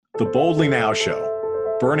The Boldly Now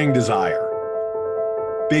Show. Burning desire.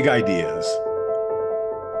 Big ideas.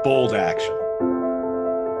 Bold action.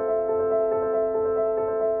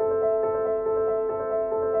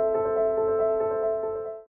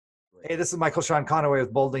 Hey, this is Michael Sean Conaway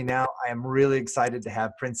with Boldly Now. I am really excited to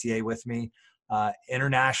have Prince EA with me,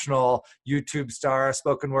 international YouTube star,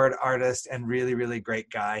 spoken word artist, and really, really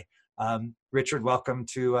great guy. Richard, welcome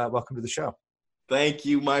to the show. Thank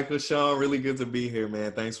you, Michael Sean. Really good to be here,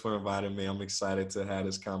 man. Thanks for inviting me. I'm excited to have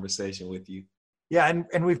this conversation with you. Yeah,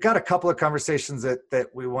 and we've got a couple of conversations that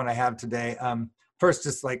we want to have today.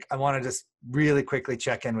 First, I want to just really quickly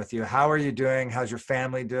check in with you. How are you doing? How's your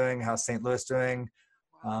family doing? How's St. Louis doing?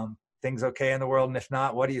 Things okay in the world? And if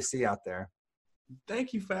not, what do you see out there?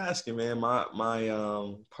 Thank you for asking, man.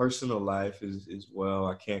 My personal life is well.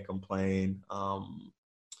 I can't complain.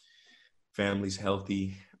 Family's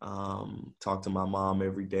healthy. Talk to my mom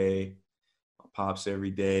every day, my pops every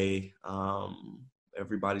day.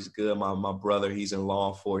 Everybody's good. My brother, he's in law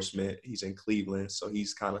enforcement. He's in Cleveland, so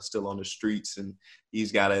he's kind of still on the streets, and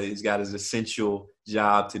he's got his essential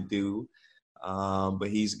job to do. But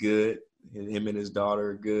he's good. Him and his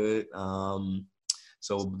daughter are good.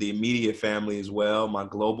 So the immediate family as well. My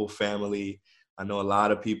global family, I know a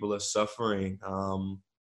lot of people are suffering.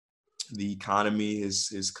 The economy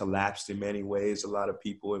has collapsed in many ways. A lot of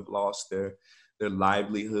people have lost their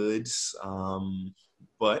livelihoods.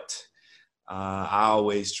 But I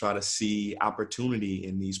always try to see opportunity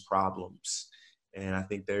in these problems. And I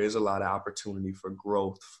think there is a lot of opportunity for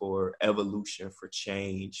growth, for evolution, for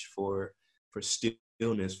change, for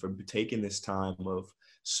stillness, for taking this time of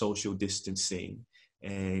social distancing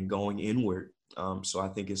and going inward. So I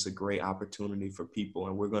think it's a great opportunity for people,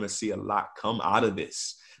 and we're going to see a lot come out of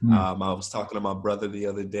this. I was talking to my brother the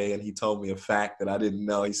other day, and he told me a fact that I didn't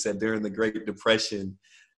know. He said during the Great Depression,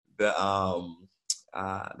 the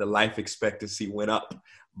life expectancy went up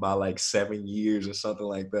by like 7 years or something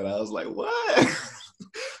like that. I was like, what?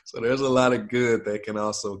 So there's a lot of good that can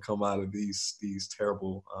also come out of these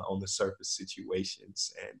terrible on the surface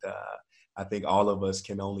situations. And I think all of us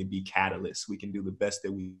can only be catalysts. We can do the best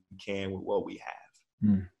that we can with what we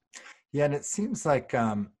have. Yeah, and it seems like,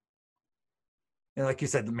 like you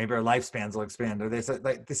said, maybe our lifespans will expand. Or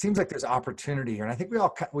it seems like there's opportunity here, and I think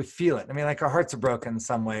we feel it. I mean, like our hearts are broken in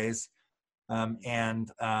some ways, and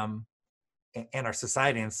our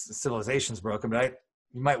society and civilization is broken. But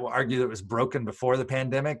you might argue that it was broken before the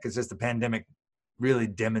pandemic. It's just the pandemic really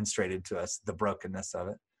demonstrated to us the brokenness of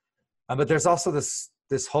it. But there's also this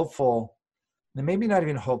hopeful, and maybe not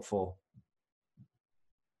even hopeful,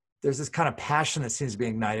 there's this kind of passion that seems to be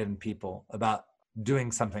ignited in people about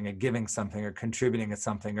doing something or giving something or contributing to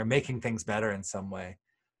something or making things better in some way.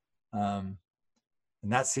 And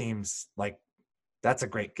that seems like that's a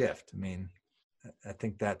great gift. I mean, I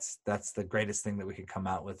think that's the greatest thing that we could come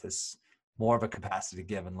out with, is more of a capacity to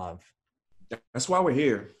give and love. That's why we're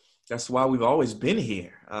here. That's why we've always been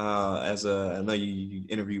here. I know you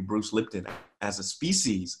interviewed Bruce Lipton. As a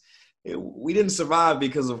species, we didn't survive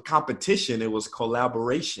because of competition. It was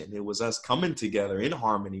collaboration. It was us coming together in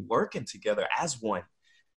harmony, working together as one,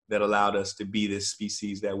 that allowed us to be this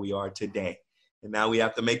species that we are today. And now we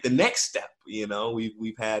have to make the next step. You know,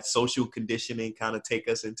 we've had social conditioning kind of take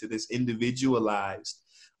us into this individualized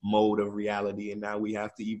mode of reality, and now we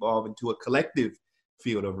have to evolve into a collective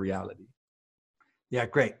field of reality. Yeah,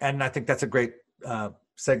 great. And I think that's a great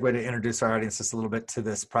segue to introduce our audience just a little bit to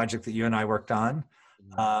this project that you and I worked on.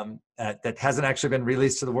 That hasn't actually been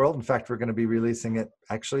released to the world. In fact, we're going to be releasing it.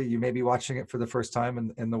 Actually, you may be watching it for the first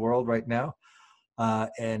time in the world right now.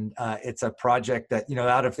 And it's a project that,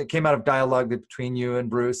 it came out of dialogue between you and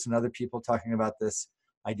Bruce and other people talking about this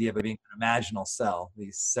idea of it being an imaginal cell,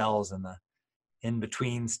 these cells in the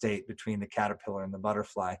in-between state between the caterpillar and the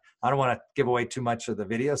butterfly. I don't want to give away too much of the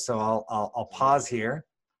video, so I'll pause here,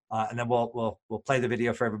 and then we'll play the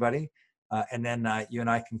video for everybody. And then you and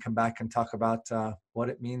I can come back and talk about what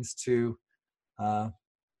it means to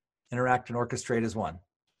interact and orchestrate as one.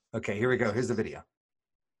 Okay, here we go. Here's the video.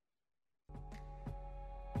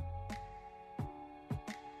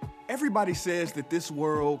 Everybody says that this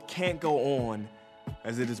world can't go on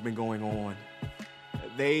as it has been going on.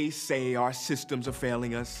 They say our systems are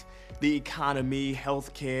failing us, the economy,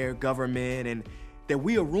 healthcare, government, and that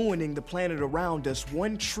we are ruining the planet around us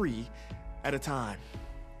one tree at a time.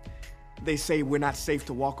 They say we're not safe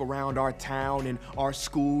to walk around our town and our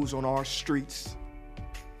schools on our streets.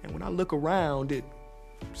 And when I look around, it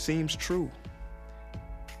seems true.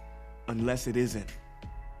 Unless it isn't.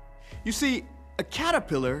 You see, a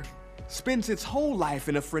caterpillar spends its whole life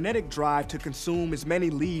in a frenetic drive to consume as many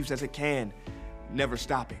leaves as it can, never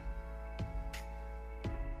stopping.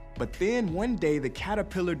 But then one day the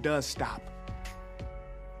caterpillar does stop.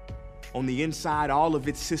 On the inside, all of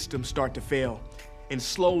its systems start to fail. And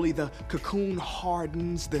slowly the cocoon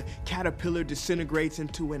hardens, the caterpillar disintegrates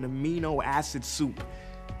into an amino acid soup.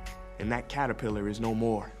 And that caterpillar is no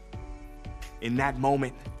more. In that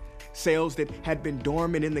moment, cells that had been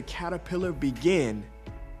dormant in the caterpillar begin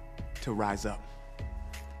to rise up.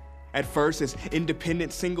 At first as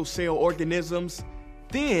independent single-cell organisms,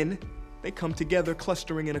 then they come together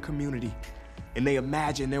clustering in a community, and they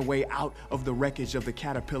imagine their way out of the wreckage of the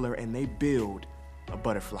caterpillar, and they build a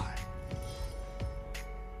butterfly.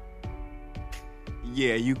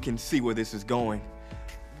 Yeah, you can see where this is going.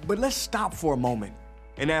 But let's stop for a moment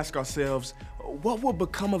and ask ourselves, what would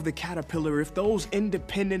become of the caterpillar if those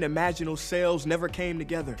independent imaginal cells never came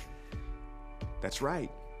together? That's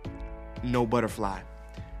right, no butterfly.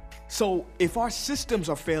 So if our systems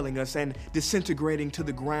are failing us and disintegrating to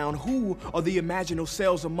the ground, who are the imaginal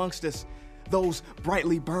cells amongst us, those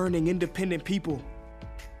brightly burning independent people?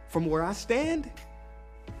 From where I stand,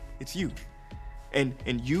 it's you. And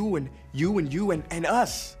you and you and you and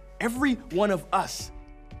us, every one of us.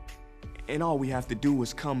 And all we have to do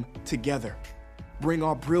is come together, bring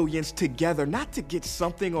our brilliance together, not to get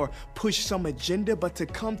something or push some agenda, but to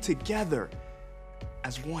come together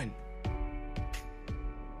as one.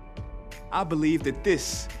 I believe that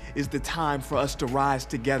this is the time for us to rise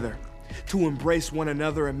together, to embrace one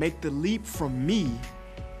another and make the leap from me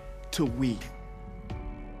to we.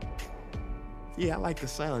 Yeah, I like the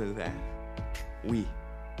sound of that. We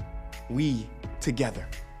together.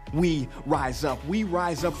 We rise up. We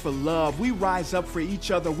rise up for love. We rise up for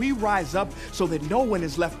each other. We rise up so that no one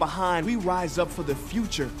is left behind. We rise up for the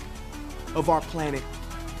future of our planet.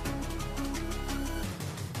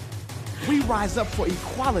 We rise up for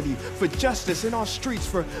equality, for justice in our streets,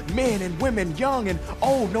 for men and women, young and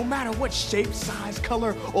old, no matter what shape, size,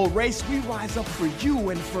 color, or race. We rise up for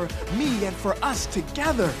you and for me and for us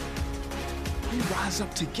together. We rise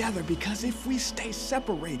up together because if we stay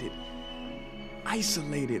separated,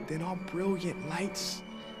 isolated, then our brilliant lights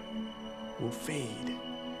will fade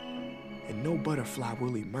and no butterfly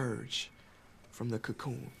will emerge from the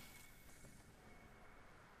cocoon.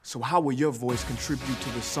 So how will your voice contribute to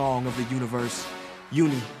the song of the universe?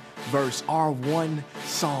 Universe, our one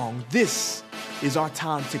song. This is our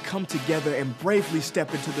time to come together and bravely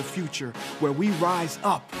step into the future where we rise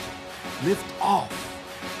up, lift off,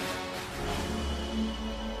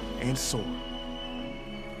 and soar.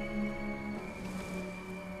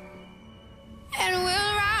 And we'll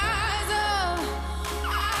rise up,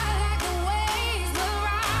 like the waves will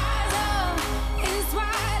rise up, in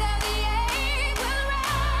spite of the ache, we'll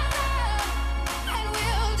rise up, and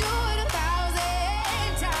we'll do it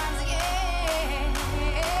 1,000 times again.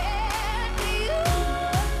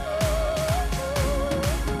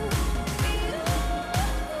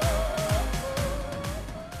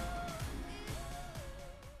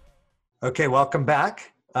 Okay, welcome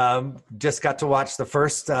back. Just got to watch the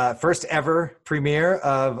first ever premiere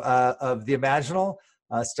of The Imaginal,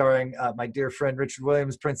 starring my dear friend Richard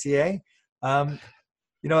Williams, Princier.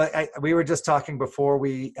 We were just talking before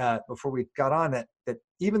we got on that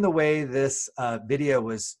even the way this video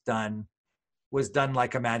was done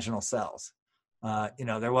like Imaginal Cells.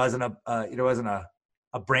 There wasn't a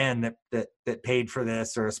brand that paid for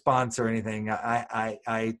this or a sponsor or anything.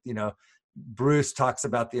 Bruce talks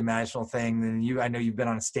about the Imaginal thing, and I know you've been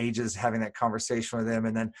on stages having that conversation with him,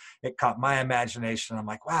 and then it caught my imagination. I'm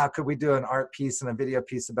like, wow, could we do an art piece and a video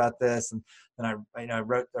piece about this? And I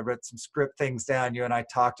wrote some script things down. You and I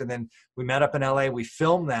talked, and then we met up in LA. We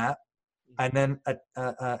filmed that, and then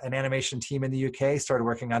an animation team in the UK started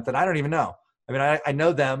working on that. I don't even know. I mean, I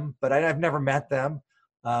know them, but I've never met them.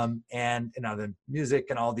 And the music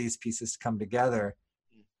and all these pieces come together.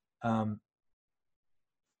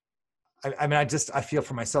 I feel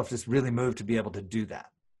for myself just really moved to be able to do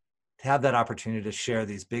that, to have that opportunity to share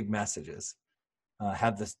these big messages,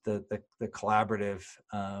 have the collaborative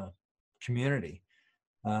community,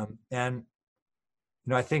 and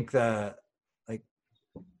I think I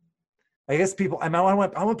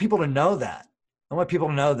want people to know that. I want people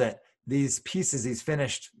to know that these pieces, these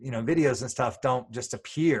finished videos and stuff, don't just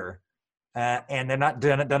appear, and they're not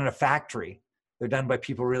done in a factory. They're done by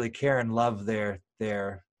people who really care and love their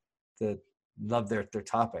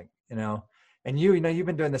topic, and you've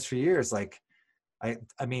been doing this for years. Like, I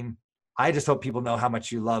just hope people know how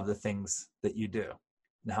much you love the things that you do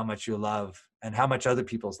and how much you love and how much other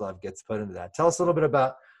people's love gets put into that. Tell us a little bit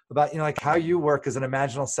about how you work as an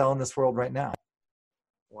imaginal cell in this world right now.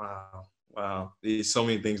 Wow. There's so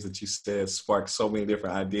many things that you said sparked so many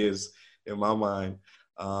different ideas in my mind.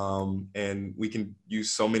 And we can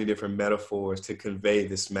use so many different metaphors to convey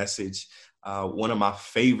this message. One of my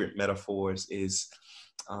favorite metaphors is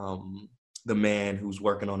the man who's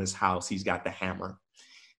working on his house. He's got the hammer,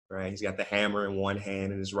 right? He's got the hammer in one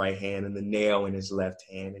hand, in his right hand, and the nail in his left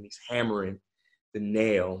hand, and he's hammering the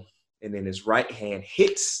nail, and then his right hand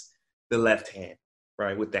hits the left hand,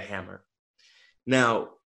 right, with the hammer. Now,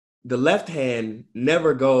 the left hand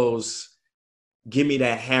never goes, give me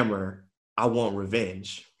that hammer, I want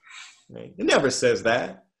revenge. Right? It never says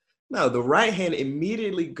that. No, the right hand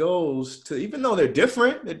immediately goes to, even though they're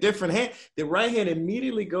different hands, the right hand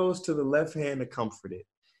immediately goes to the left hand to comfort it.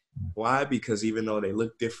 Why? Because even though they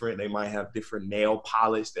look different, they might have different nail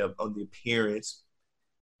polish on the appearance,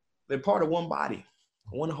 they're part of one body,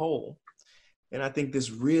 one whole. And I think this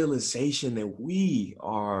realization that we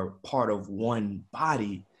are part of one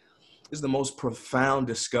body is the most profound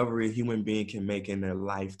discovery a human being can make in their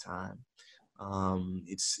lifetime.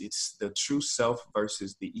 It's the true self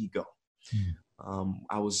versus the ego.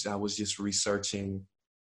 I was just researching,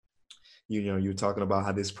 you were talking about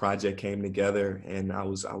how this project came together, and I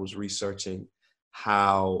was researching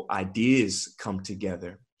how ideas come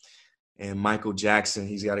together. And Michael Jackson,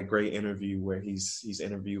 he's got a great interview where he's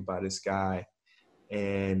interviewed by this guy,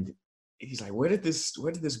 and he's like, where did this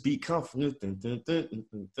beat come from?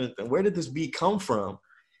 Where did this beat come from?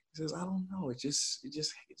 He says, I don't know. It just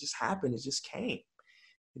happened. It just came.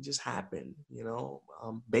 It just happened.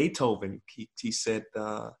 Beethoven, he said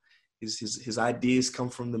his ideas come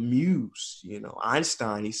from the muse.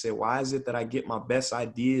 Einstein, he said, why is it that I get my best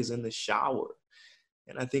ideas in the shower?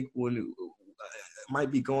 And I think when it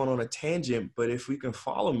might be going on a tangent, but if we can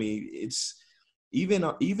follow me, it's even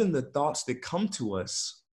the thoughts that come to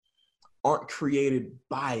us aren't created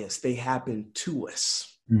by us. They happen to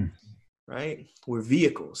us. Right? We're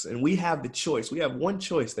vehicles, and we have the choice. We have one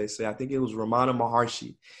choice, they say. I think it was Ramana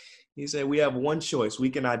Maharshi. He said, we have one choice. We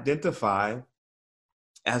can identify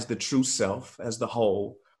as the true self, as the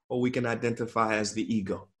whole, or we can identify as the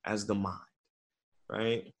ego, as the mind,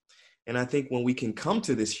 right? And I think when we can come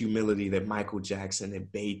to this humility that Michael Jackson and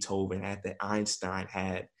Beethoven had, that Einstein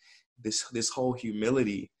had, this whole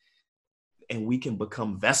humility, and we can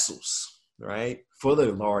become vessels, right, for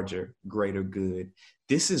the larger, greater good.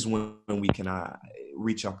 This is when we can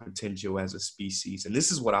reach our potential as a species. And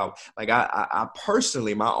this is what I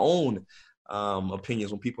personally, my own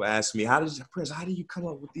opinions, when people ask me, Prince, how do you come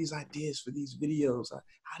up with these ideas for these videos?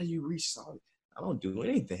 How do you reach? I don't do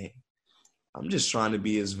anything. I'm just trying to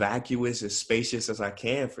be as vacuous, as spacious as I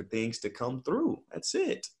can for things to come through. That's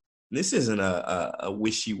it. This isn't a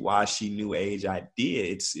wishy-washy new age idea.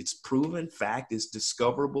 It's proven fact. It's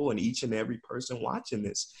discoverable in each and every person watching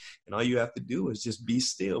this. And all you have to do is just be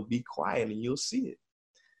still, be quiet, and you'll see it.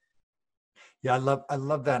 Yeah, I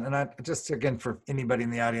love that. And I just, again, for anybody in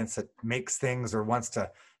the audience that makes things or wants to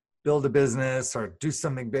build a business or do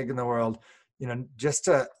something big in the world, just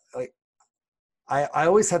to I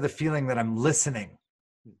always have the feeling that I'm listening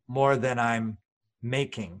more than I'm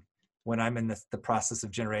making when I'm in the process of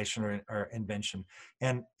generation or invention.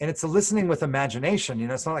 And it's a listening with imagination.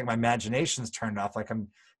 It's not like my imagination's turned off.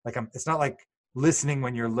 It's not like listening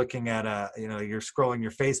when you're looking at you're scrolling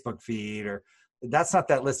your Facebook feed, or that's not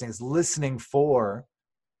that listening. It's listening for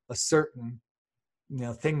a certain,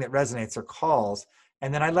 thing that resonates or calls.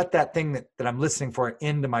 And then I let that thing that I'm listening for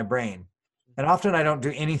into my brain. And often I don't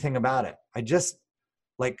do anything about it. I just,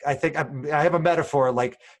 I think I have a metaphor,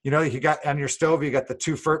 you got on your stove, you got the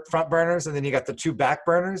two front burners, and then you got the two back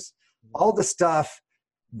burners. All the stuff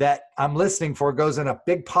that I'm listening for goes in a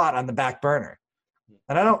big pot on the back burner.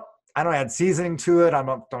 And I don't add seasoning to it. I'm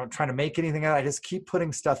not trying to make anything out. I just keep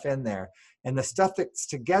putting stuff in there. And the stuff that's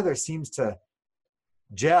together seems to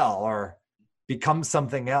gel or become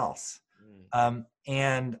something else.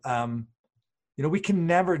 We can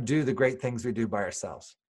never do the great things we do by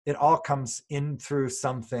ourselves. It all comes in through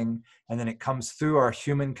something, and then it comes through our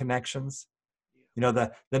human connections.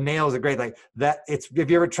 The nails are great. Have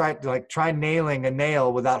you ever tried to try nailing a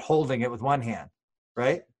nail without holding it with one hand,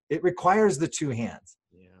 right? It requires the two hands.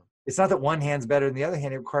 Yeah. It's not that one hand's better than the other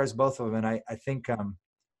hand. It requires both of them. And I think,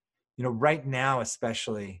 right now,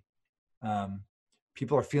 especially,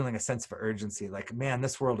 people are feeling a sense of urgency. Man,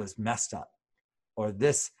 this world is messed up, or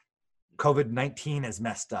this COVID-19 is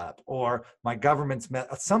messed up, or my government's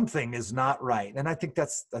something is not right. And I think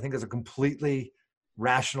there's a completely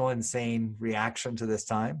rational, insane reaction to this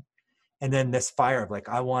time. And then this fire of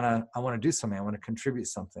I want to do something. I want to contribute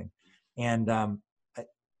something. And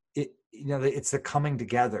it's the coming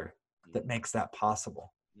together that makes that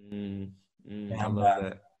possible. I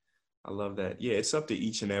love that. Yeah, it's up to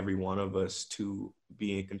each and every one of us to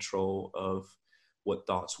be in control of what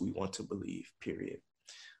thoughts we want to believe, period.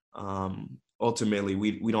 Ultimately,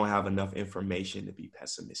 we don't have enough information to be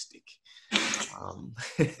pessimistic.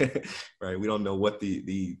 Right? We don't know what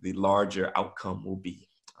the larger outcome will be.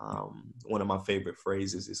 One of my favorite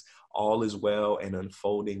phrases is all is well and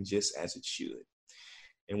unfolding just as it should.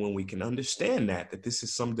 And when we can understand that this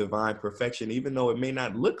is some divine perfection, even though it may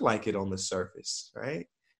not look like it on the surface, right?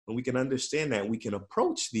 When we can understand that, we can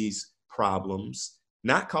approach these problems,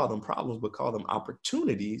 not call them problems, but call them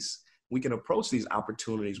opportunities. We can approach these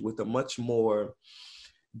opportunities with a much more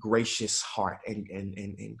gracious heart and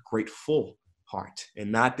grateful heart,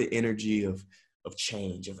 and not the energy of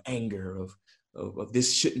change, of anger, of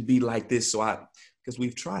this shouldn't be like this. Because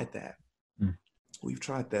we've tried that. We've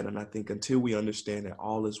tried that. And I think until we understand that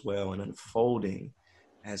all is well and unfolding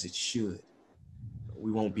as it should,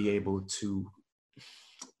 we won't be able to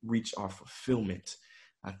reach our fulfillment,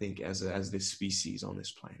 I think, as this species on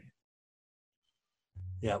this planet.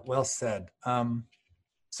 Yeah, well said.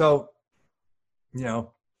 So,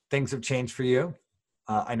 things have changed for you.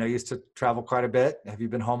 I know you used to travel quite a bit. Have you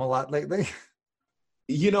been home a lot lately?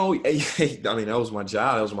 I mean, that was my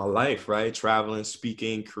job. That was my life, right? Traveling,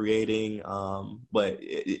 speaking, creating. But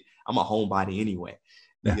I'm a homebody anyway.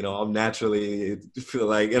 Yeah. I'm naturally feel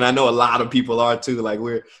like, and I know a lot of people are too. Like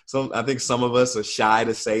I think some of us are shy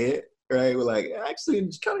to say it, right? We're like, I actually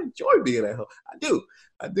kind of enjoy being at home.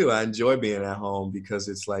 I do. I enjoy being at home because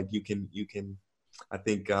it's like you can. I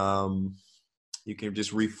think you can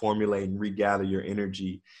just reformulate and regather your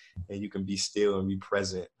energy, and you can be still and be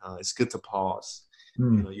present. It's good to pause.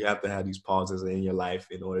 You have to have these pauses in your life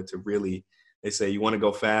in order to really, they say you want to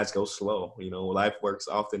go fast, go slow. Life works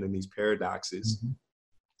often in these paradoxes.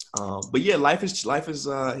 But yeah, life has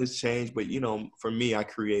changed. But, for me, I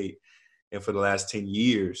create, and for the last 10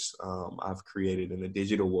 years, I've created in the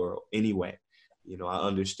digital world anyway. I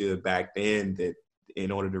understood back then that in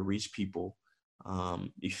order to reach people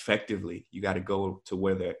effectively, you got to go to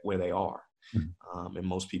where they are. And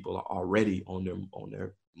most people are already on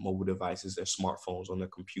their mobile devices, their smartphones, on their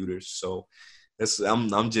computers. So it's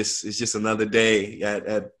just another day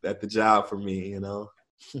at the job for me,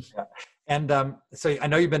 Yeah. And so I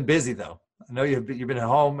know you've been busy though. I know you've been at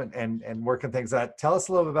home and working things out. Tell us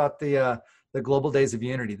a little bit about the Global Days of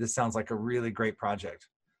Unity. This sounds like a really great project.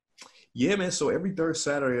 Yeah, man. So every third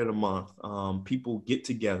Saturday of the month, people get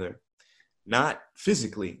together, not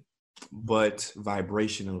physically, but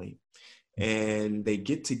vibrationally. And they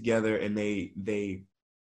get together and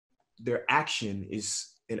their action is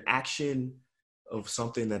an action of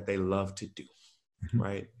something that they love to do,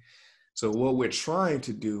 right? So what we're trying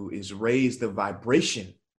to do is raise the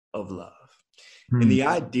vibration of love. And the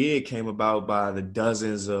idea came about by the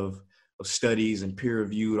dozens of studies and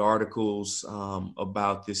peer-reviewed articles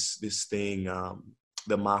about this thing,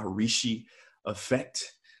 the Maharishi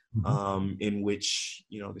effect, in which,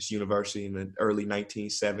 this university in the early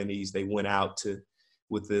 1970s, they went out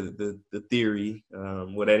with the theory,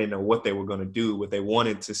 they didn't know what they were going to do, but they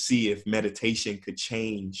wanted to see if meditation could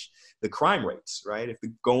change the crime rates, right? If they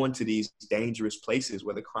go into these dangerous places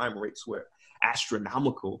where the crime rates were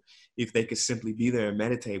astronomical, if they could simply be there and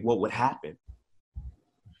meditate, what would happen?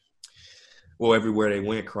 Well, everywhere they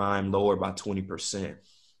went, crime lowered by 20%.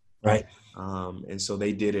 Right. And so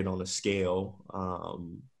they did it on a scale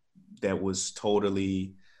that was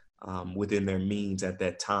totally within their means at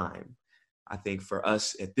that time. I think for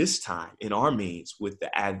us at this time, in our means, with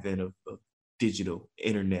the advent of digital,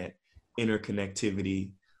 internet,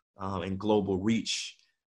 interconnectivity, and global reach,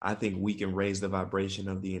 I think we can raise the vibration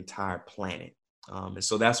of the entire planet. And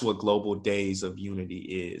so that's what Global Days of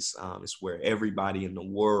Unity is. It's where everybody in the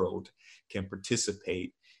world can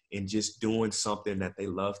participate in just doing something that they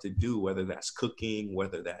love to do, whether that's cooking,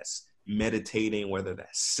 whether that's meditating, whether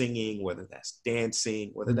that's singing, whether that's dancing,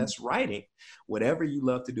 whether that's writing, whatever you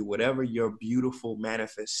love to do, whatever your beautiful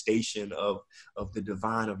manifestation of the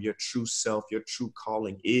divine, of your true self, your true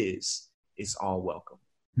calling is, it's all welcome.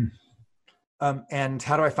 And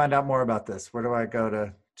how do I find out more about this? Where do I go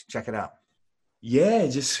to check it out? Yeah,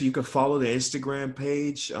 you can follow the Instagram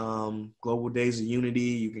page, Global Days of Unity.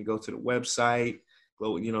 You can go to the website,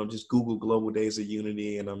 just Google Global Days of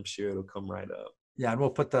Unity, and I'm sure it'll come right up. Yeah, and we'll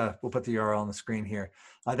put the URL on the screen here.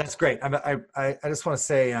 That's great. I just want to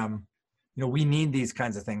say, we need these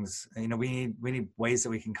kinds of things. We need ways that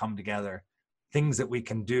we can come together, things that we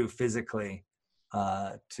can do physically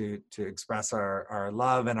to express our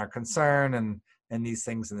love and our concern and these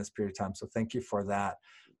things in this period of time. So thank you for that.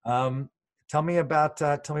 Tell me about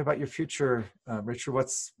your future, Richard. What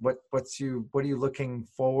are you looking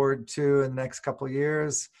forward to in the next couple of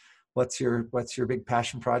years? what's your big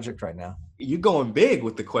passion project right now? You're going big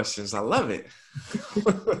with the questions. I love it.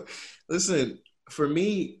 Listen, for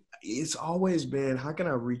me, it's always been, how can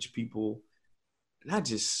I reach people, not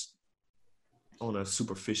just on a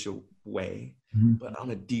superficial way, but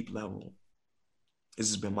on a deep level? This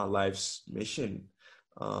has been my life's mission,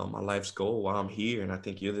 my life's goal while I'm here, and I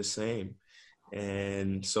think you're the same.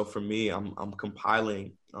 And so for me, I'm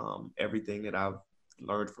compiling everything that I've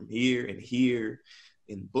learned from here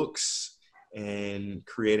in books, and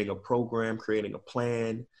creating a program, creating a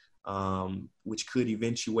plan, which could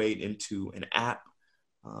eventuate into an app,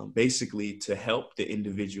 basically to help the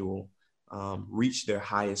individual reach their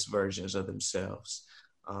highest versions of themselves.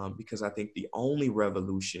 Because I think the only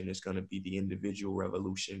revolution is going to be the individual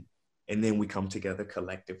revolution. And then we come together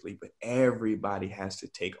collectively, but everybody has to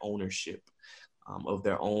take ownership of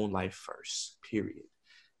their own life first, period.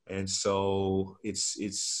 And so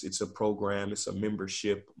it's a program, it's a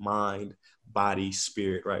membership, mind, body,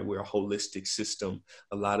 spirit, right? We're a holistic system.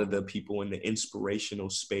 A lot of the people in the inspirational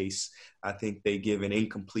space, I think they give an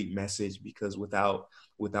incomplete message, because without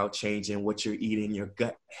changing what you're eating, your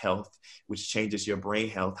gut health, which changes your brain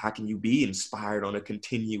health, how can you be inspired on a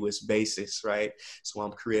continuous basis, right? So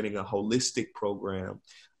I'm creating a holistic program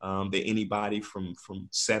that anybody from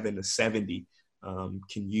 7 to 70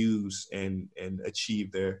 can use and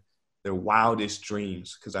achieve their wildest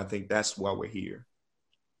dreams, because I think that's why we're here.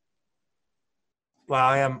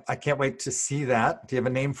 Wow, I can't wait to see that. Do you have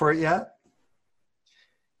a name for it yet?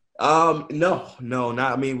 No, not.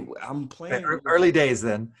 I mean, I'm playing Early days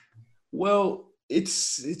then. Well,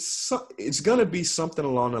 it's gonna be something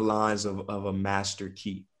along the lines of a master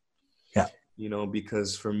key. Yeah.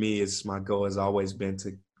 Because for me, my goal has always been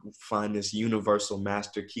to find this universal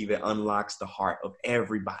master key that unlocks the heart of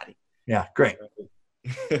everybody. Yeah, great.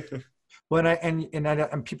 Well,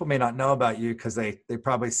 and people may not know about you because they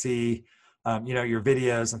probably see, your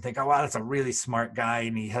videos and think, oh wow, that's a really smart guy,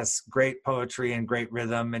 and he has great poetry and great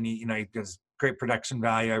rhythm, and he gives great production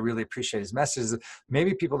value. I really appreciate his messages.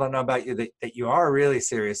 Maybe people don't know about you that you are really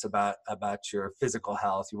serious about your physical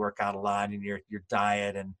health. You work out a lot, and your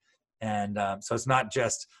diet, and so it's not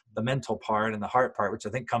just the mental part and the heart part, which I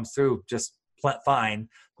think comes through just fine.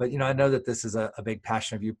 But I know that this is a big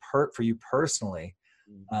passion of you for you personally.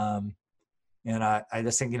 And I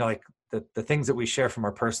just think, like the things that we share from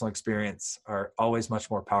our personal experience are always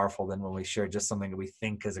much more powerful than when we share just something that we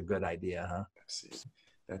think is a good idea, huh?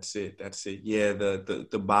 That's it. Yeah,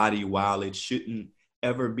 the body, while it shouldn't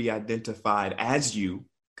ever be identified as you,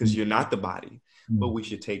 because you're not the body, but we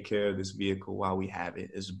should take care of this vehicle while we have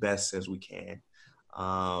it as best as we can.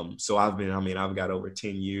 So I've got over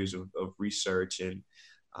 10 years of research and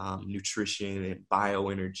nutrition and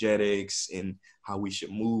bioenergetics, and how we should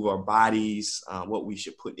move our bodies, what we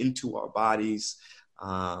should put into our bodies.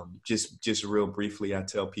 Just real briefly, I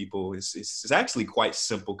tell people it's actually quite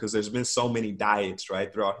simple, because there's been so many diets,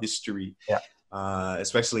 right, throughout history,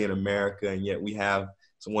 especially in America, and yet we have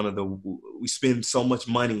we spend so much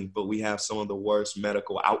money, but we have some of the worst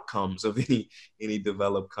medical outcomes of any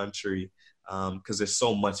developed country. Because there's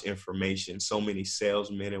so much information, so many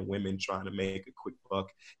salesmen and women trying to make a quick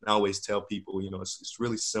buck. And I always tell people, it's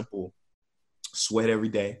really simple. Sweat every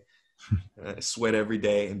day,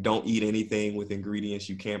 and don't eat anything with ingredients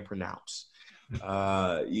you can't pronounce.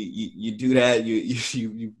 You do that,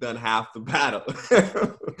 you've done half the battle.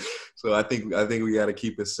 So I think we got to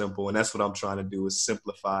keep it simple, and that's what I'm trying to do, is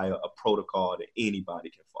simplify a protocol that anybody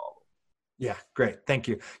can follow. Yeah, great. Thank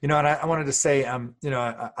you. And I wanted to say,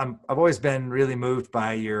 I've always been really moved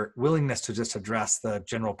by your willingness to just address the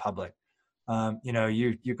general public.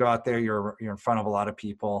 You go out there, you're in front of a lot of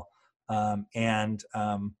people, and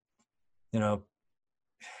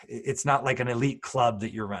it's not like an elite club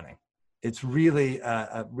that you're running. It's really,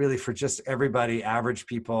 really for just everybody, average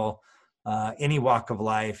people, any walk of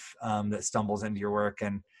life, that stumbles into your work.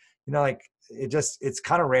 And, it's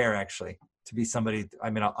kind of rare, actually, to be somebody. I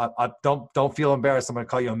mean, I don't feel embarrassed. I'm going to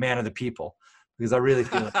call you a man of the people, because I really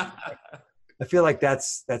feel it. I feel like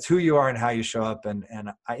that's who you are and how you show up. And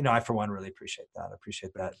I for one, really appreciate that. I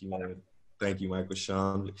appreciate that. Thank you, Michael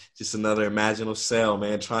Sean. Just another imaginal cell,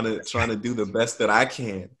 man, trying to do the best that I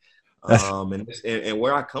can. And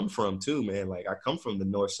where I come from too, man, like I come from the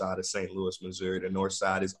north side of St. Louis, Missouri. The north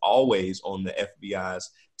side is always on the FBI's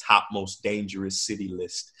top most dangerous city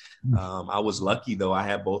list. I was lucky, though. I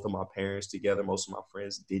had both of my parents together. Most of my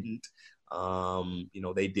friends didn't.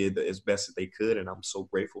 They did as best that they could, and I'm so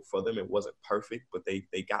grateful for them. It wasn't perfect, but they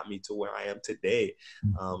got me to where I am today.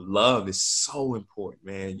 Love is so important,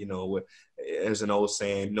 man. There's an old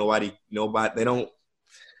saying, nobody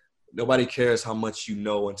cares how much you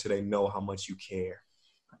know until they know how much you care.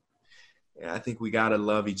 And I think we got to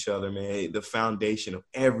love each other, man. The foundation of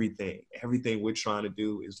everything we're trying to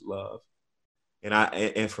do is love.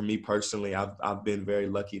 And for me personally, I've been very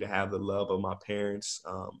lucky to have the love of my parents.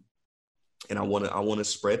 And I want to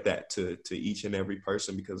spread that to each and every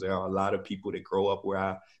person, because there are a lot of people that grow up where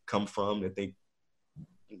I come from that think,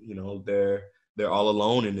 you know, they're all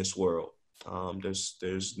alone in this world.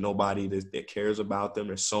 There's nobody that cares about them.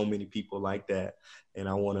 There's so many people like that. And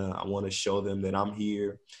I want to show them that I'm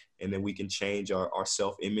here, and that we can change our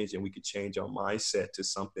self-image, and we can change our mindset to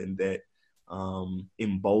something that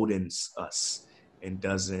emboldens us and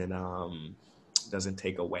doesn't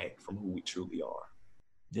take away from who we truly are.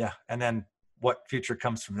 Yeah. And then what future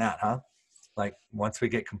comes from that, huh? Like once we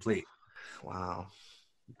get complete. Wow.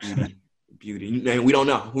 Beauty. And we don't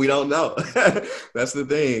know. That's the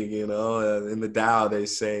thing, you know. In the Tao, they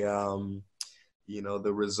say, you know,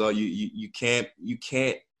 the result, you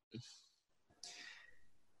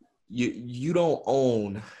don't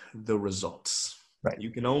own the results. Right.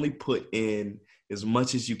 You can only put in as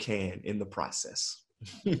much as you can in the process.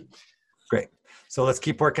 Great. So let's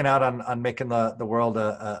keep working out on making the world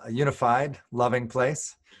a unified, loving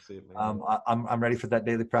place. I'm ready for that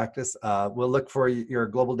daily practice. We'll look for your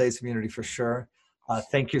Global Days community for sure.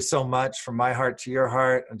 Thank you so much from my heart to your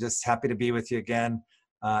heart. I'm just happy to be with you again.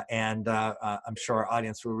 And I'm sure our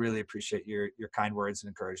audience will really appreciate your kind words and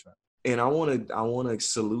encouragement. And I want to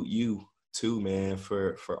salute you too, man,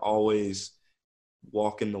 for always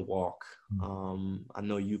walking the walk. I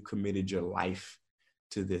know you've committed your life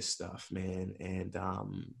to this stuff, man. And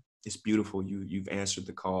it's beautiful. You've answered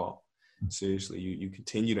the call. Seriously, you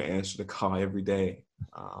continue to answer the call every day.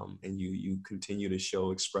 And you continue to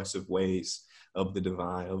show expressive ways of the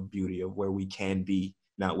divine, of beauty, of where we can be,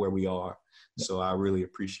 not where we are. So I really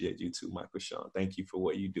appreciate you too, Michael Sean. Thank you for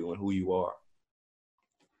what you do and who you are.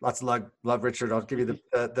 Lots of love, Richard. I'll give you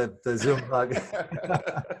the Zoom hug.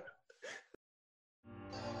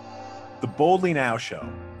 The Boldly Now Show,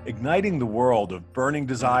 igniting the world of burning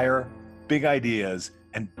desire, big ideas,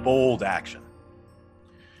 and bold action.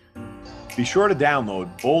 Be sure to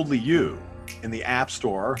download Boldly You in the App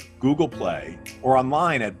Store, Google Play, or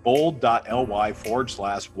online at bold.ly/YOU.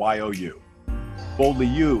 Boldly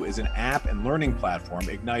You is an app and learning platform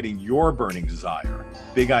igniting your burning desire,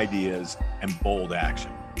 big ideas, and bold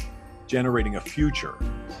action, generating a future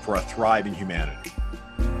for a thriving humanity.